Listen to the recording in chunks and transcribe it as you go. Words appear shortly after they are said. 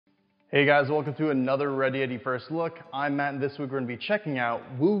Hey guys, welcome to another Ready Eddie First Look. I'm Matt, and this week we're going to be checking out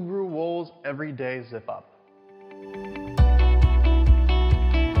Wuru Wool's Everyday Zip Up.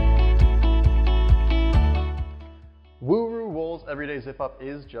 Wuru Wool's Everyday Zip Up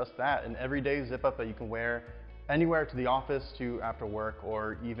is just that, an everyday zip up that you can wear anywhere, to the office, to after work,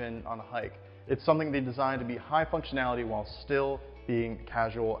 or even on a hike. It's something they designed to be high functionality while still being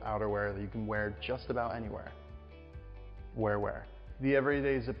casual outerwear that you can wear just about anywhere. Where? The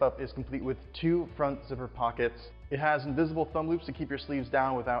Everyday Zip Up is complete with two front zipper pockets. It has invisible thumb loops to keep your sleeves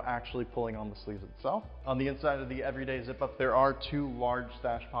down without actually pulling on the sleeves itself. On the inside of the Everyday Zip Up, there are two large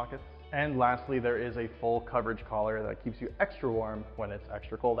stash pockets. And lastly, there is a full coverage collar that keeps you extra warm when it's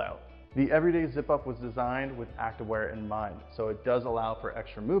extra cold out. The Everyday Zip Up was designed with activewear in mind, so it does allow for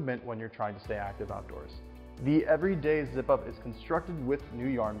extra movement when you're trying to stay active outdoors. The Everyday Zip Up is constructed with new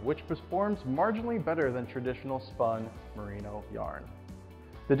yarn, which performs marginally better than traditional spun merino yarn.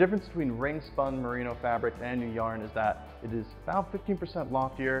 The difference between ring spun merino fabric and new yarn is that it is about 15%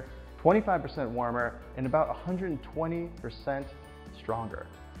 loftier, 25% warmer, and about 120% stronger.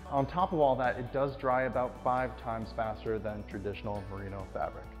 On top of all that, it does dry about 5 times faster than traditional merino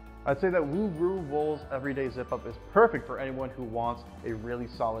fabric. I'd say that Wuru Wool's Everyday Zip Up is perfect for anyone who wants a really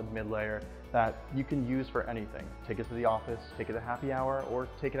solid mid-layer that you can use for anything. Take it to the office, take it to happy hour, or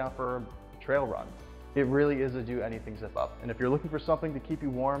take it out for a trail run. It really is a do-anything zip up. And if you're looking for something to keep you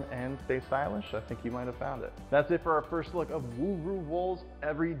warm and stay stylish, I think you might have found it. That's it for our first look of Wuru Wool's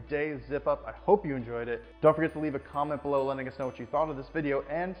Everyday Zip Up. I hope you enjoyed it. Don't forget to leave a comment below letting us know what you thought of this video,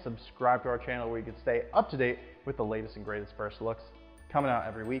 and subscribe to our channel where you can stay up to date with the latest and greatest first looks coming out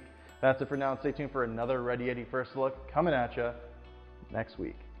every week. That's it for now, and stay tuned for another Ready Eddie First Look coming at you next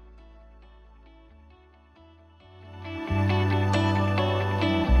week.